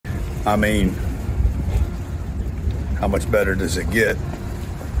I mean, how much better does it get?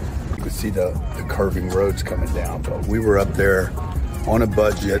 You can see the curving roads coming down, but we were up there on a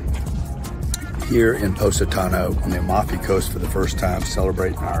budget here in Positano on the Amalfi Coast for the first time,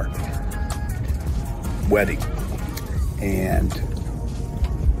 celebrating our wedding. And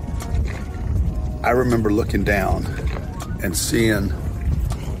I remember looking down and seeing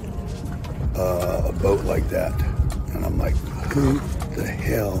a boat like that, and I'm like, who the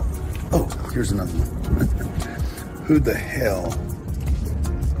hell? Oh, here's another one. Who the hell?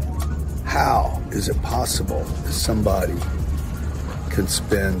 How is it possible that somebody can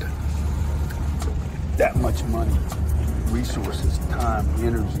spend that much money, resources, time,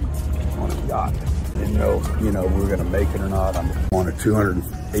 energy on a yacht? Didn't know, we were gonna make it or not. I'm on a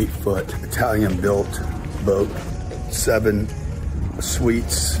 208-foot Italian-built boat, 7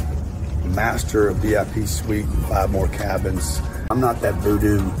 suites, master of VIP suite, 5 more cabins. I'm not that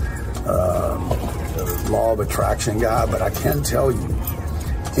voodoo law of attraction guy, but I can tell you,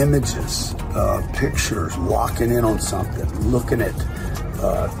 images, pictures, locking in on something, looking at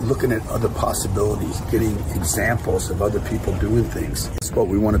other possibilities, getting examples of other people doing things. It's what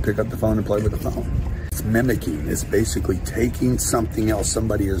we want to pick up the phone and play with the phone. It's mimicking. It's basically taking something else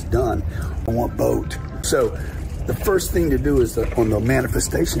somebody has done. I want boat. So the first thing to do is on the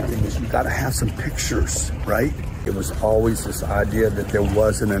manifestation thing is you got to have some pictures, right? It was always this idea that there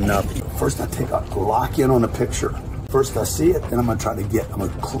wasn't enough. First I lock in on a picture. First I see it, then I'm gonna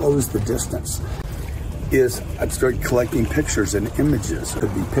close the distance. I'd start collecting pictures and images.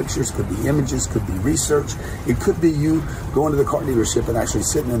 Could be pictures, could be images, could be research. It could be you going to the car dealership and actually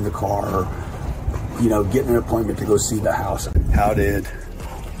sitting in the car, or, getting an appointment to go see the house. How did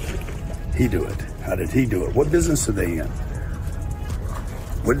he do it? How did he do it? What business are they in?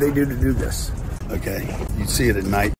 What did they do to do this? Okay, you see it at night.